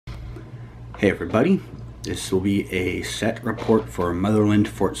Hey everybody, this will be a set report for Motherland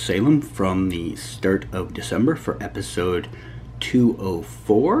Fort Salem from the start of December for episode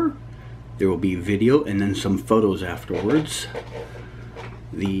 204. There will be video and then some photos afterwards.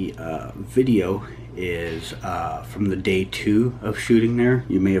 The video is from the day 2 of shooting there.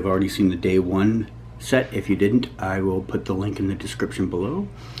 You may have already seen the day 1 set. If you didn't, I will put the link in the description below.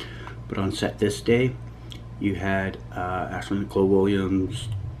 But on set this day, you had Nicole Williams,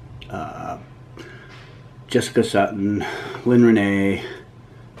 Jessica Sutton, Lyne Renee,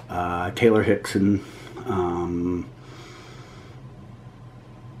 Taylor Hickson,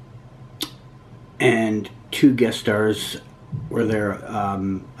 and 2 guest stars were there.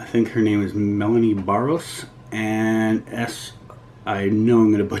 I think her name is Mellany Barros, and I know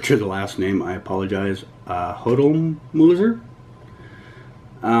I'm going to butcher the last name, I apologize, Hödlmoser.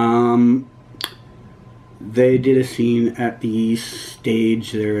 They did a scene at the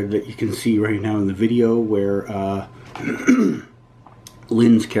stage there that you can see right now in the video where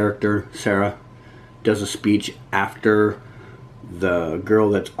Lynn's character, Sarah, does a speech after the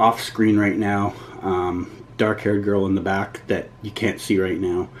girl that's off screen right now, dark-haired girl in the back that you can't see right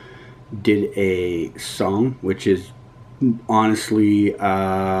now, did a song, which is honestly,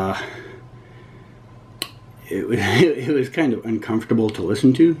 it was kind of uncomfortable to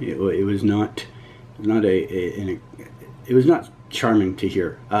listen to. It was not charming to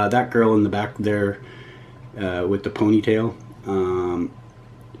hear. That girl in the back there with the ponytail,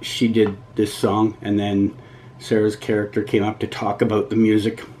 she did this song, and then Sarah's character came up to talk about the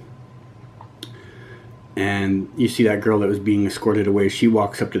music, and you see that girl that was being escorted away. She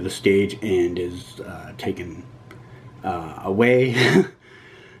walks up to the stage and is taken away.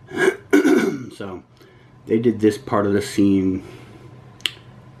 So they did this part of the scene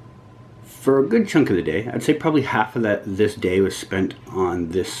for a good chunk of the day. I'd say probably half of this day was spent on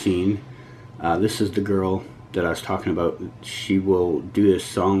this scene. This is the girl that I was talking about. She will do this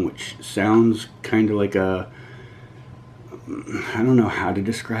song which sounds kind of like a, I don't know how to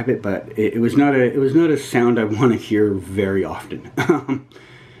describe it, but it was not a sound I want to hear very often.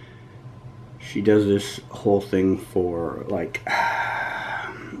 She does this whole thing for like,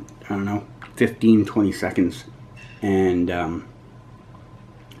 I don't know, 15-20 seconds, and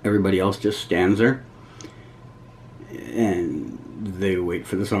everybody else just stands there and they wait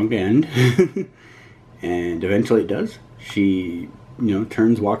for the song to end. And eventually it does. She,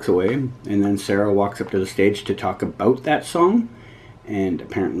 turns, walks away, and then Sarah walks up to the stage to talk about that song, and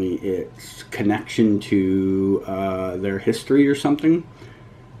apparently it's connection to their history or something.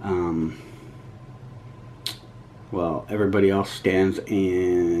 Well, everybody else stands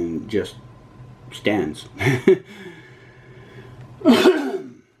and just stands.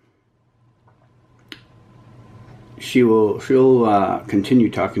 She'll continue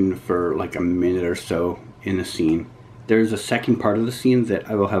talking for like a minute or so in the scene. There's a second part of the scene that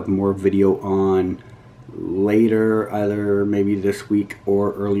I will have more video on later, either maybe this week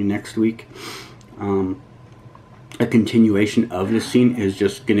or early next week. A continuation of this scene is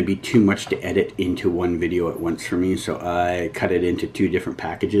just going to be too much to edit into one video at once for me, so I cut it into 2 different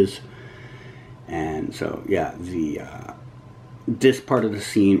packages. And so yeah, this part of the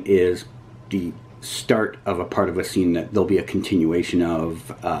scene is the start of a part of a scene that there'll be a continuation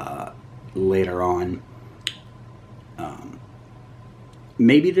of later on,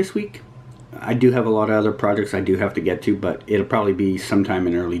 maybe this week. I do have a lot of other projects I do have to get to, but it'll probably be sometime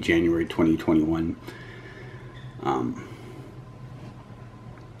in early January 2021.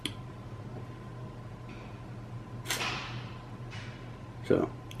 So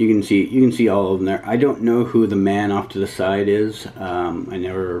you can see all of them there. I don't know who the man off to the side is. I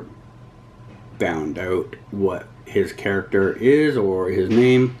never found out what his character is or his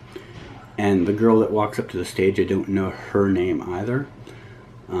name, and the girl that walks up to the stage, I don't know her name either,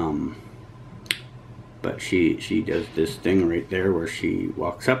 but she does this thing right there where she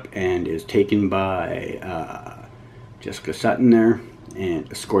walks up and is taken by Jessica Sutton there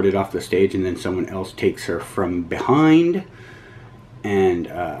and escorted off the stage, and then someone else takes her from behind,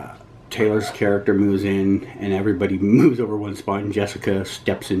 and Taylor's character moves in, and everybody moves over one spot, and Jessica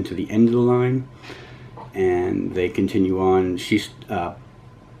steps into the end of the line, and they continue on.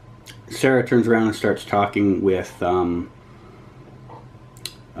 Sarah turns around and starts talking with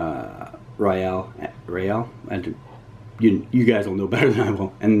Raelle, and you guys will know better than I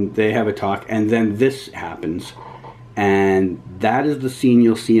will, and they have a talk, and then this happens, and that is the scene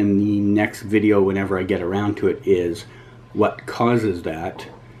you'll see in the next video whenever I get around to it, is what causes that.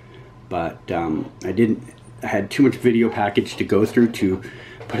 But I had too much video package to go through to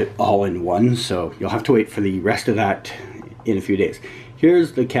put it all in one, so you'll have to wait for the rest of that in a few days.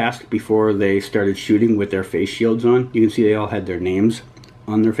 Here's the cast before they started shooting with their face shields on. You can see they all had their names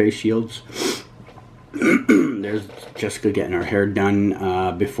on their face shields. There's Jessica getting her hair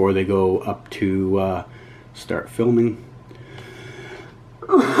done before they go up to start filming.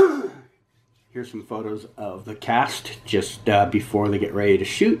 Here's some photos of the cast just before they get ready to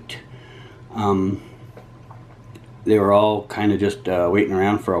shoot. They were all kind of just waiting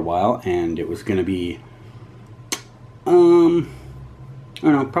around for a while, and it was going to be, I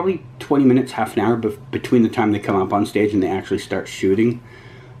don't know, probably 20 minutes, half an hour between the time they come up on stage and they actually start shooting.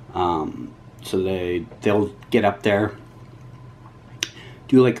 So they'll get up there,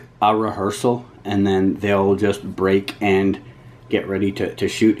 do like a rehearsal, and then they'll just break and get ready to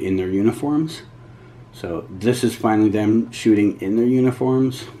shoot in their uniforms. So this is finally them shooting in their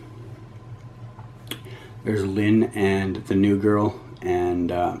uniforms. There's Lynn and the new girl,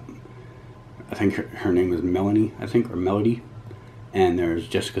 and I think her name is Mellany, I think, or Melody. And there's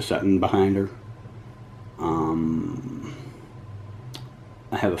Jessica Sutton behind her.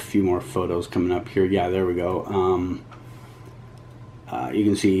 I have a few more photos coming up here. Yeah, there we go. You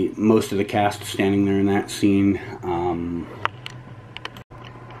can see most of the cast standing there in that scene.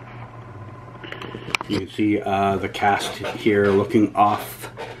 You can see the cast here looking off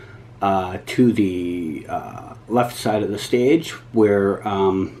to the left side of the stage, where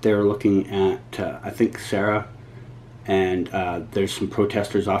they're looking at, I think, Sarah, and there's some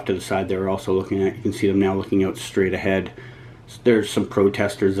protesters off to the side they're also looking at. You can see them now looking out straight ahead. There's some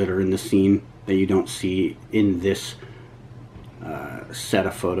protesters that are in the scene that you don't see in this set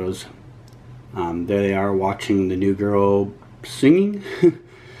of photos. There they are watching the new girl singing.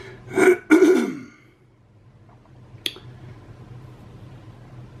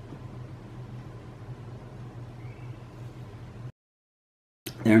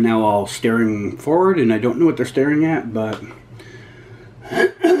 They're now all staring forward, and I don't know what they're staring at, but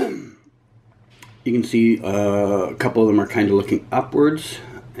you can see a couple of them are kind of looking upwards,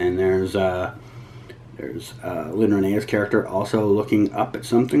 and there's Lyne Renee's character also looking up at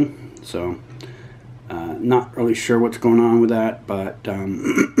something. So not really sure what's going on with that, but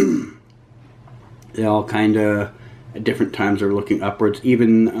they all kind of at different times are looking upwards.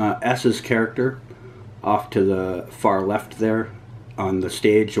 Even S's character off to the far left there on the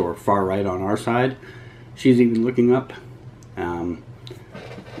stage, or far right on our side, she's even looking up.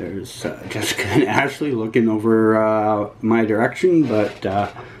 There's Jessica and Ashley looking over my direction, but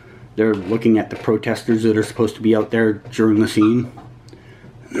they're looking at the protesters that are supposed to be out there during the scene.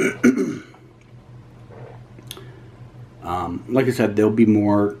 Like I said, there'll be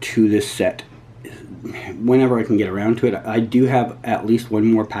more to this set whenever I can get around to it. I do have at least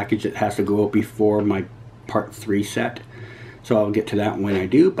one more package that has to go out before my part 3 set, so I'll get to that when I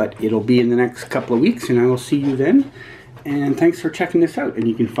do, but it'll be in the next couple of weeks, and I will see you then. And thanks for checking this out, and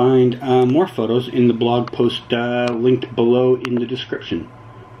you can find more photos in the blog post linked below in the description.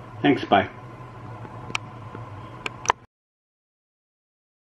 Thanks, bye.